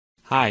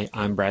Hi,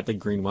 I'm Bradley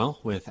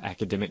Greenwell with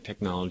Academic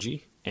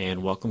Technology,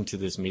 and welcome to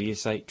this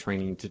Mediasite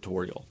training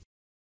tutorial.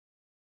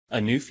 A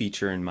new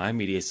feature in My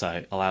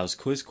Mediasite allows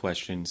quiz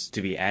questions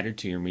to be added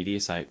to your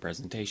Mediasite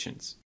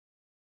presentations.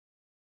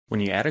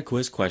 When you add a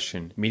quiz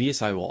question,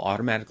 Mediasite will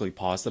automatically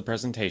pause the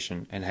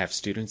presentation and have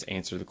students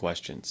answer the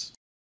questions.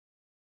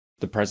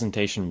 The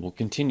presentation will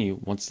continue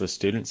once the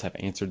students have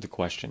answered the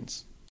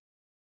questions.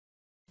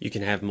 You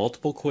can have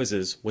multiple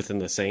quizzes within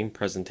the same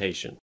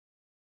presentation.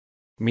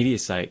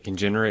 Mediasite can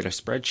generate a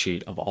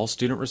spreadsheet of all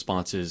student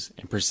responses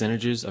and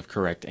percentages of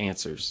correct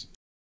answers.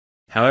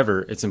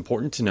 However, it's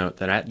important to note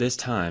that at this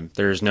time,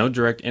 there is no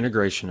direct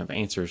integration of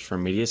answers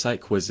from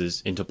Mediasite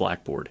quizzes into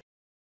Blackboard.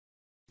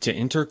 To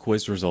enter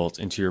quiz results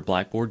into your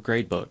Blackboard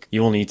gradebook,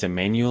 you will need to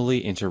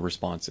manually enter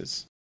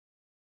responses.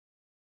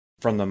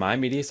 From the My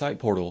Mediasite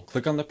portal,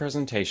 click on the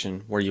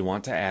presentation where you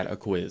want to add a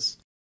quiz.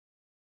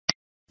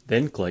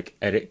 Then click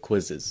Edit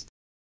Quizzes.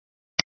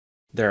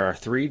 There are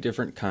 3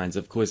 different kinds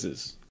of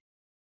quizzes.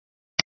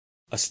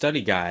 A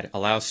study guide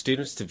allows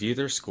students to view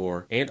their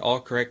score and all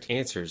correct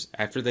answers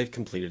after they've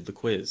completed the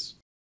quiz.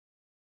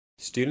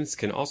 Students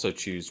can also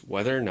choose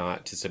whether or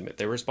not to submit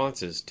their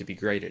responses to be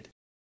graded.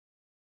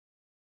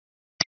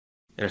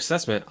 An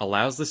assessment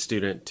allows the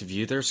student to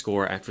view their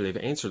score after they've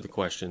answered the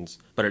questions,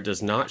 but it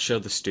does not show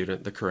the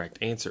student the correct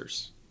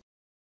answers.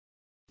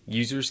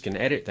 Users can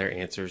edit their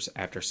answers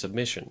after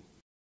submission.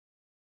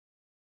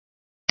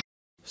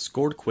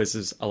 Scored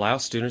quizzes allow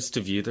students to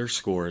view their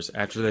scores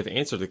after they've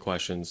answered the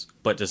questions,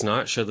 but does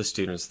not show the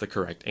students the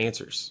correct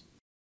answers.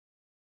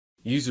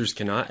 Users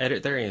cannot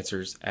edit their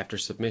answers after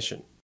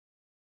submission.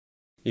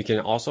 You can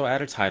also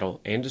add a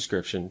title and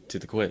description to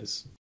the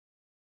quiz.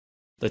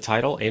 The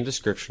title and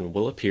description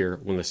will appear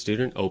when the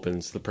student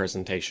opens the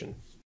presentation.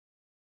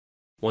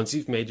 Once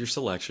you've made your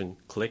selection,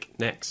 click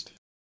Next.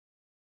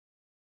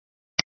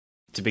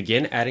 To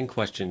begin adding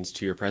questions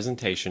to your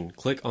presentation,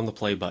 click on the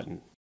Play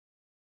button.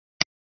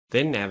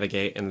 Then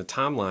navigate in the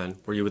timeline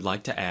where you would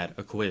like to add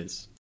a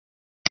quiz.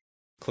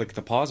 Click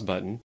the Pause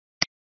button,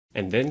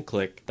 and then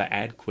click the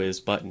Add Quiz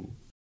button.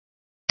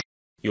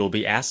 You will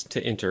be asked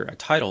to enter a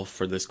title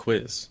for this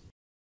quiz.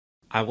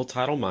 I will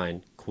title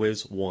mine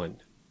Quiz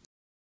 1.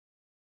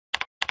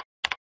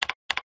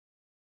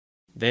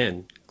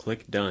 Then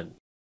click Done.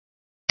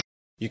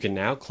 You can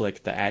now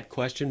click the Add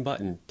Question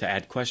button to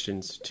add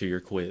questions to your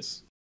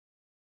quiz.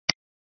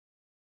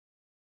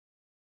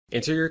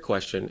 Enter your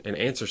question and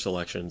answer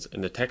selections in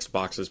the text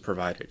boxes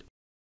provided.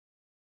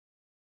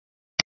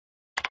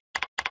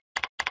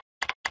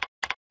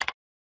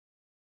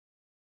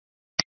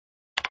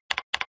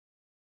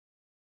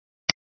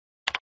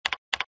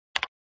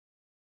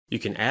 You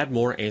can add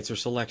more answer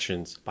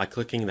selections by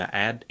clicking the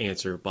Add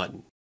Answer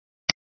button.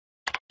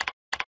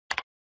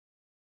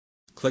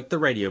 Click the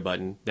radio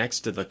button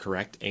next to the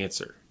correct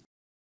answer.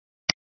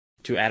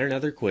 To add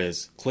another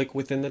quiz, click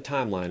within the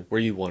timeline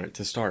where you want it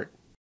to start.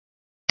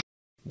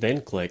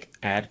 Then click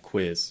Add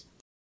Quiz.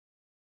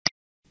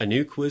 A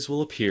new quiz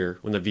will appear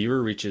when the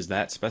viewer reaches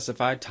that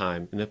specified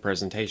time in the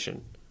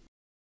presentation.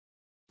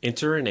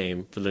 Enter a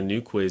name for the new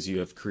quiz you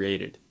have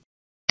created.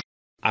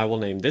 I will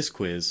name this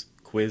quiz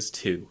Quiz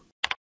 2.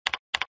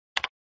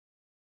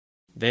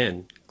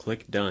 Then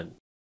click Done.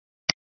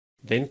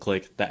 Then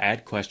click the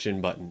Add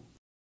Question button.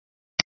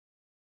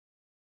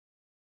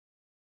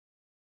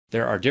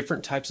 There are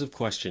different types of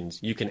questions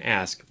you can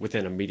ask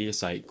within a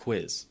Mediasite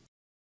quiz.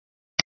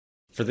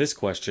 For this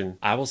question,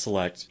 I will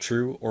select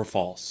True or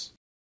False.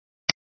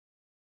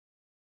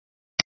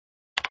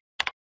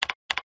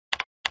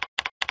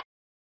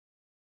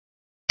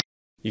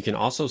 You can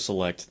also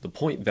select the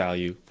point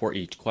value for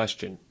each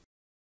question.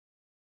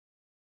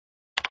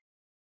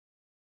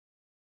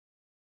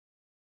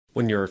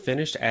 When you are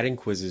finished adding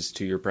quizzes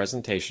to your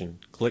presentation,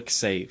 click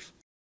Save.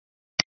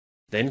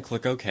 Then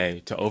click OK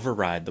to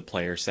override the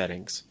player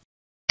settings.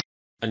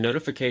 A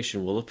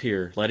notification will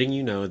appear letting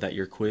you know that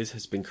your quiz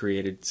has been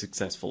created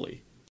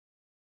successfully.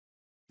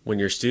 When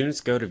your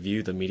students go to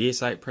view the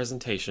Mediasite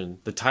presentation,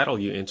 the title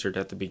you entered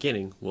at the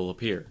beginning will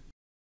appear.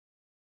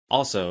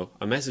 Also,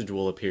 a message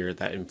will appear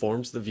that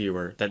informs the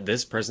viewer that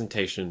this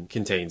presentation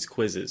contains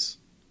quizzes.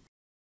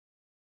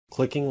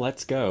 Clicking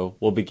Let's Go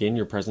will begin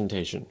your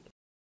presentation.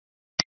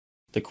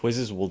 The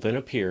quizzes will then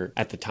appear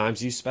at the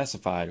times you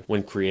specified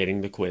when creating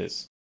the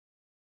quiz.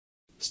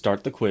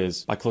 Start the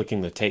quiz by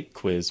clicking the Take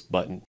Quiz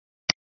button.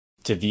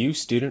 To view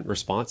student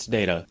response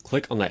data,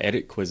 click on the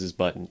Edit Quizzes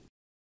button.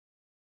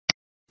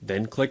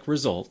 Then click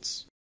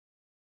Results,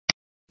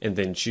 and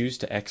then choose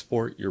to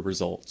export your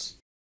results.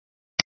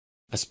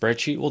 A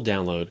spreadsheet will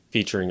download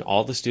featuring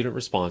all the student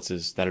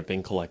responses that have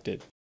been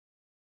collected.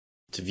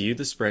 To view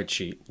the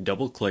spreadsheet,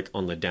 double-click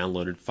on the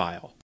downloaded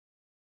file.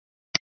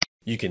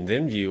 You can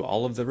then view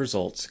all of the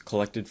results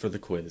collected for the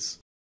quiz.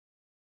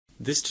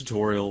 This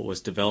tutorial was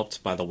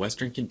developed by the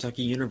Western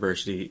Kentucky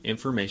University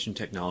Information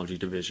Technology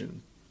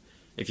Division.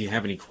 If you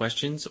have any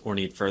questions or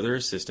need further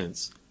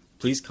assistance,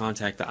 please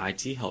contact the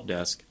IT Help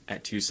Desk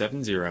at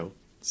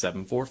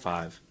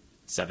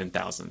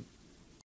 270-745-7000.